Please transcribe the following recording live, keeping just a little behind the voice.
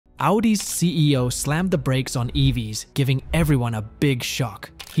Audi's CEO slammed the brakes on EVs, giving everyone a big shock.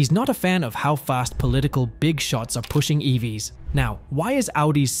 He's not a fan of how fast political big shots are pushing EVs. Now, why is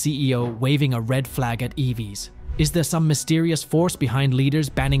Audi's CEO waving a red flag at EVs? Is there some mysterious force behind leaders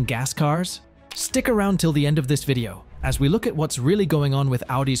banning gas cars? Stick around till the end of this video, as we look at what's really going on with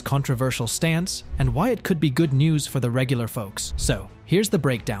Audi's controversial stance and why it could be good news for the regular folks. So, here's the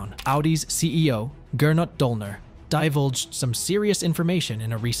breakdown. Audi's CEO, Gernot Döllner, divulged some serious information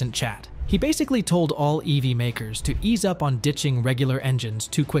in a recent chat. He basically told all EV makers to ease up on ditching regular engines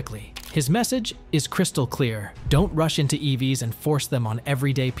too quickly. His message is crystal clear: don't rush into EVs and force them on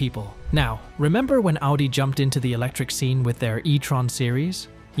everyday people. Now, remember when Audi jumped into the electric scene with their e-tron series?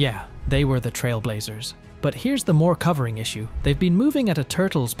 Yeah, they were the trailblazers. But here's the more covering issue. They've been moving at a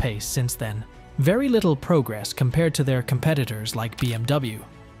turtle's pace since then. Very little progress compared to their competitors like BMW.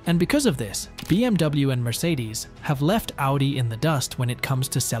 And because of this, BMW and Mercedes have left Audi in the dust when it comes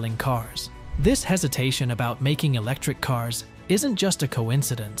to selling cars. This hesitation about making electric cars isn't just a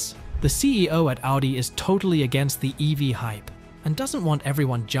coincidence. The CEO at Audi is totally against the EV hype and doesn't want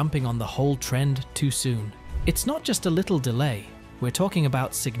everyone jumping on the whole trend too soon. It's not just a little delay. We're talking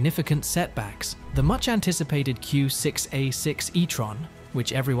about significant setbacks. The much anticipated Q6A6 e-tron,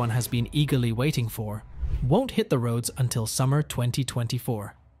 which everyone has been eagerly waiting for, won't hit the roads until summer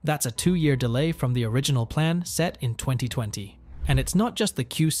 2024. That's a 2-year delay from the original plan set in 2020. And it's not just the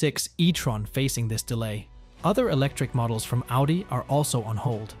Q6 e-tron facing this delay. Other electric models from Audi are also on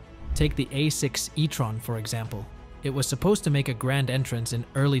hold. Take the A6 e-tron for example. It was supposed to make a grand entrance in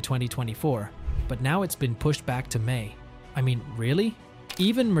early 2024, but now it's been pushed back to May. I mean, really?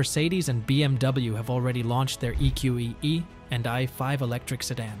 Even Mercedes and BMW have already launched their EQE and i5 electric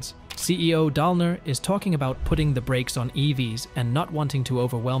sedans. CEO Döllner is talking about putting the brakes on EVs and not wanting to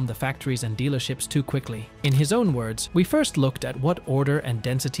overwhelm the factories and dealerships too quickly. In his own words, we first looked at what order and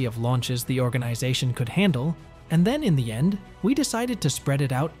density of launches the organization could handle, and then in the end, we decided to spread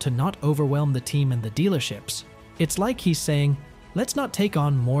it out to not overwhelm the team and the dealerships. It's like he's saying, let's not take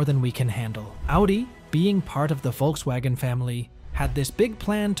on more than we can handle. Audi, being part of the Volkswagen family, had this big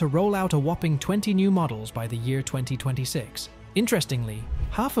plan to roll out a whopping 20 new models by the year 2026. Interestingly,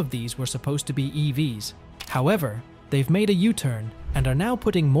 half of these were supposed to be EVs. However, they've made a U-turn and are now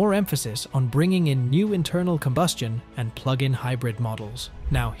putting more emphasis on bringing in new internal combustion and plug-in hybrid models.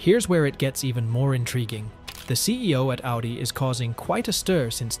 Now, here's where it gets even more intriguing. The CEO at Audi is causing quite a stir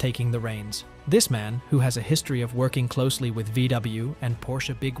since taking the reins. This man, who has a history of working closely with VW and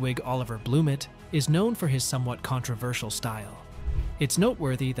Porsche bigwig Oliver Blumet, is known for his somewhat controversial style. It's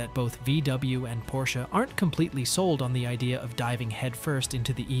noteworthy that both VW and Porsche aren't completely sold on the idea of diving headfirst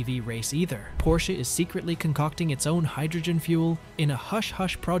into the EV race either. Porsche is secretly concocting its own hydrogen fuel in a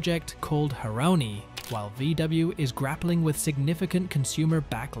hush-hush project called Haroni, while VW is grappling with significant consumer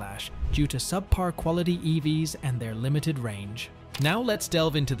backlash due to subpar quality EVs and their limited range. Now let's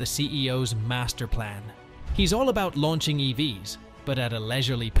delve into the CEO's master plan. He's all about launching EVs, but at a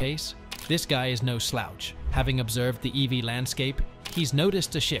leisurely pace. This guy is no slouch. Having observed the EV landscape, he's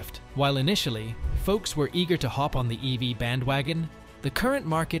noticed a shift. While initially, folks were eager to hop on the EV bandwagon, the current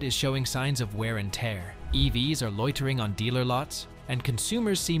market is showing signs of wear and tear. EVs are loitering on dealer lots, and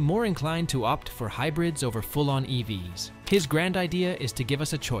consumers seem more inclined to opt for hybrids over full-on EVs. His grand idea is to give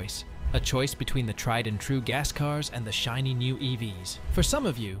us a choice between the tried and true gas cars and the shiny new EVs. For some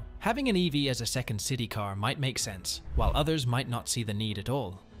of you, having an EV as a second city car might make sense, while others might not see the need at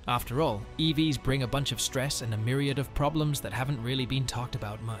all. After all, EVs bring a bunch of stress and a myriad of problems that haven't really been talked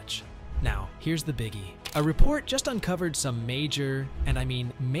about much. Now, here's the biggie. A report just uncovered some major, and I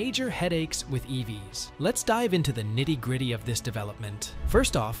mean major headaches with EVs. Let's dive into the nitty-gritty of this development.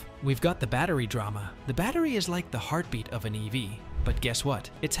 First off, we've got the battery drama. The battery is like the heartbeat of an EV. But guess what?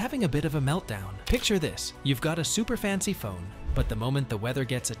 It's having a bit of a meltdown. Picture this. You've got a super fancy phone, but the moment the weather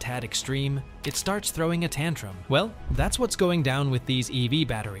gets a tad extreme, it starts throwing a tantrum. Well, that's what's going down with these EV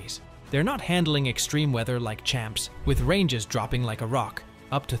batteries. They're not handling extreme weather like champs, with ranges dropping like a rock,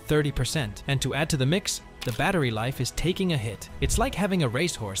 up to 30%. And to add to the mix, the battery life is taking a hit. It's like having a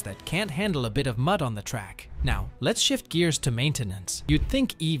racehorse that can't handle a bit of mud on the track. Now, let's shift gears to maintenance. You'd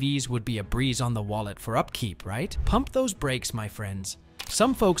think EVs would be a breeze on the wallet for upkeep, right? Pump those brakes, my friends.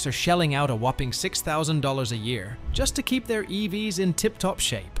 Some folks are shelling out a whopping $6,000 a year just to keep their EVs in tip-top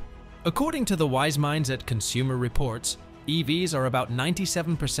shape. According to the wise minds at Consumer Reports, EVs are about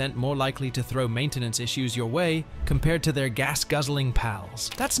 97% more likely to throw maintenance issues your way compared to their gas-guzzling pals.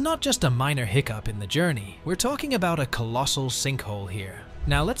 That's not just a minor hiccup in the journey. We're talking about a colossal sinkhole here.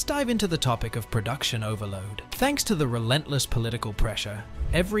 Now let's dive into the topic of production overload. Thanks to the relentless political pressure,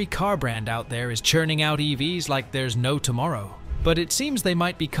 every car brand out there is churning out EVs like there's no tomorrow. But it seems they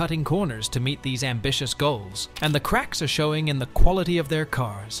might be cutting corners to meet these ambitious goals, and the cracks are showing in the quality of their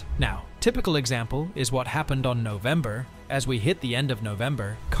cars. Now, typical example is what happened on November. As we hit the end of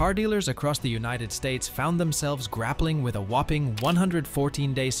November, car dealers across the United States found themselves grappling with a whopping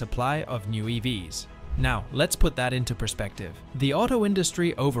 114-day supply of new EVs. Now, let's put that into perspective. The auto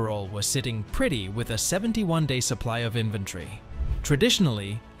industry overall was sitting pretty with a 71-day supply of inventory.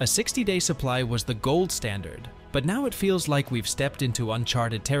 Traditionally, a 60-day supply was the gold standard, but now it feels like we've stepped into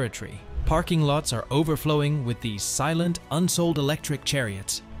uncharted territory. Parking lots are overflowing with these silent, unsold electric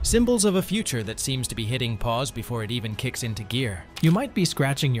chariots, symbols of a future that seems to be hitting pause before it even kicks into gear. You might be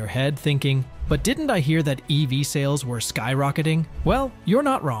scratching your head thinking, but didn't I hear that EV sales were skyrocketing? Well, you're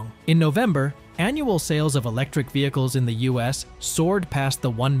not wrong. In November, annual sales of electric vehicles in the US soared past the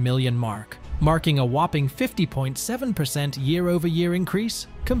 1 million mark, marking a whopping 50.7% year-over-year increase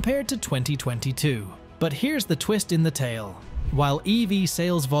compared to 2022. But here's the twist in the tale. While EV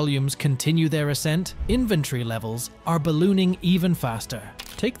sales volumes continue their ascent, inventory levels are ballooning even faster.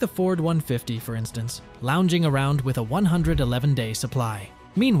 Take the Ford 150, for instance, lounging around with a 111-day supply.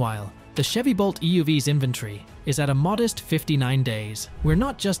 Meanwhile, the Chevy Bolt EUV's inventory is at a modest 59 days. We're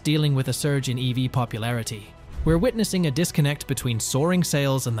not just dealing with a surge in EV popularity. We're witnessing a disconnect between soaring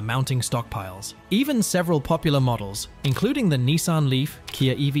sales and the mounting stockpiles. Even several popular models, including the Nissan Leaf,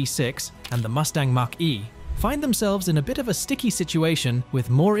 Kia EV6, and the Mustang Mach-E, find themselves in a bit of a sticky situation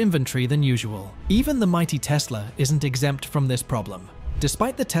with more inventory than usual. Even the mighty Tesla isn't exempt from this problem.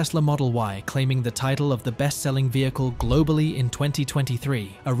 Despite the Tesla Model Y claiming the title of the best-selling vehicle globally in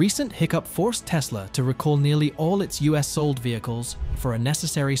 2023, a recent hiccup forced Tesla to recall nearly all its US sold vehicles for a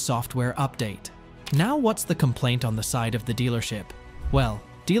necessary software update. Now what's the complaint on the side of the dealership? Well,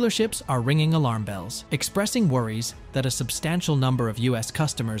 dealerships are ringing alarm bells, expressing worries that a substantial number of US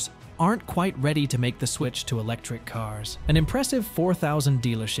customers aren't quite ready to make the switch to electric cars. An impressive 4,000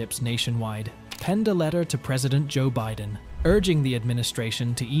 dealerships nationwide penned a letter to President Joe Biden, urging the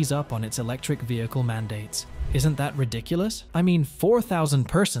administration to ease up on its electric vehicle mandates. Isn't that ridiculous? I mean, 4,000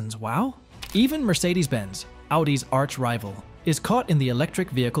 persons, wow? Even Mercedes-Benz, Audi's arch rival, is caught in the electric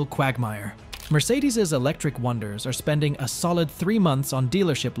vehicle quagmire. Mercedes' electric wonders are spending a solid 3 months on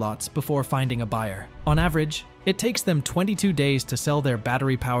dealership lots before finding a buyer. On average, it takes them 22 days to sell their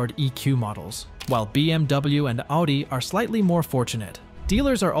battery-powered EQ models, while BMW and Audi are slightly more fortunate.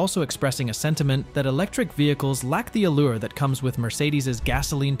 Dealers are also expressing a sentiment that electric vehicles lack the allure that comes with Mercedes'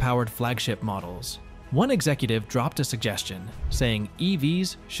 gasoline-powered flagship models. One executive dropped a suggestion, saying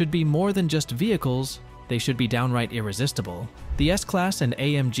EVs should be more than just vehicles, they should be downright irresistible. The S-Class and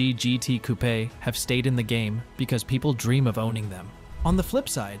AMG GT Coupe have stayed in the game because people dream of owning them. On the flip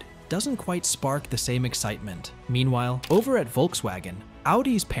side, doesn't quite spark the same excitement. Meanwhile, over at Volkswagen,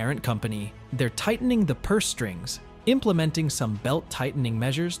 Audi's parent company, they're tightening the purse strings, implementing some belt-tightening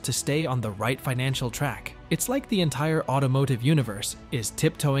measures to stay on the right financial track. It's like the entire automotive universe is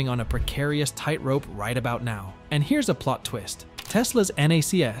tiptoeing on a precarious tightrope right about now. And here's a plot twist. Tesla's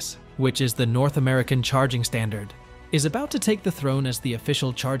NACS, which is the North American charging standard, is about to take the throne as the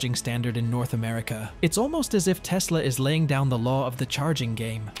official charging standard in North America. It's almost as if Tesla is laying down the law of the charging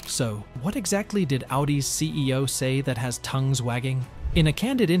game. So, what exactly did Audi's CEO say that has tongues wagging? In a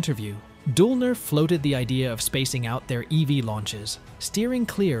candid interview, Döllner floated the idea of spacing out their EV launches, steering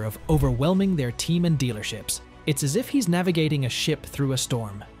clear of overwhelming their team and dealerships. It's as if he's navigating a ship through a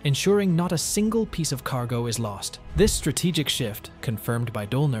storm, ensuring not a single piece of cargo is lost. This strategic shift, confirmed by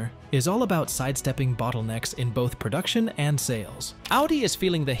Döllner, is all about sidestepping bottlenecks in both production and sales. Audi is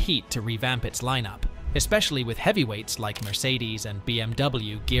feeling the heat to revamp its lineup, especially with heavyweights like Mercedes and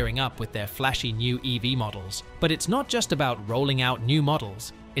BMW gearing up with their flashy new EV models. But it's not just about rolling out new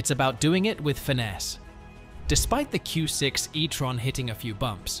models, it's about doing it with finesse. Despite the Q6 e-tron hitting a few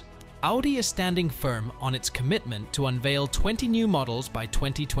bumps, Audi is standing firm on its commitment to unveil 20 new models by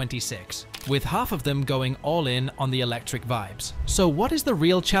 2026, with half of them going all in on the electric vibes. So what is the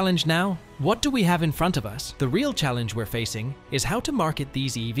real challenge now? What do we have in front of us? The real challenge we're facing is how to market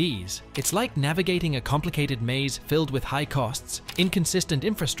these EVs. It's like navigating a complicated maze filled with high costs, inconsistent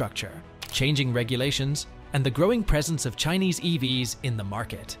infrastructure, changing regulations, and the growing presence of Chinese EVs in the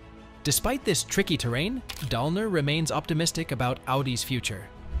market. Despite this tricky terrain, Döllner remains optimistic about Audi's future.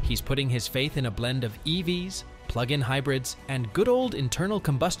 He's putting his faith in a blend of EVs, plug-in hybrids, and good old internal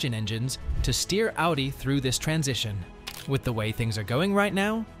combustion engines to steer Audi through this transition. With the way things are going right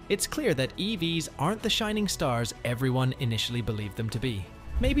now, it's clear that EVs aren't the shining stars everyone initially believed them to be.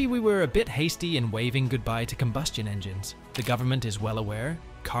 Maybe we were a bit hasty in waving goodbye to combustion engines. The government is well aware,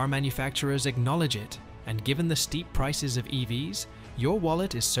 car manufacturers acknowledge it, and given the steep prices of EVs, your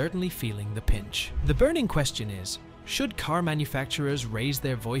wallet is certainly feeling the pinch. The burning question is, Should car manufacturers raise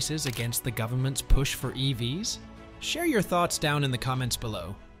their voices against the government's push for EVs? Share your thoughts down in the comments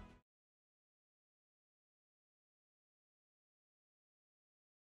below.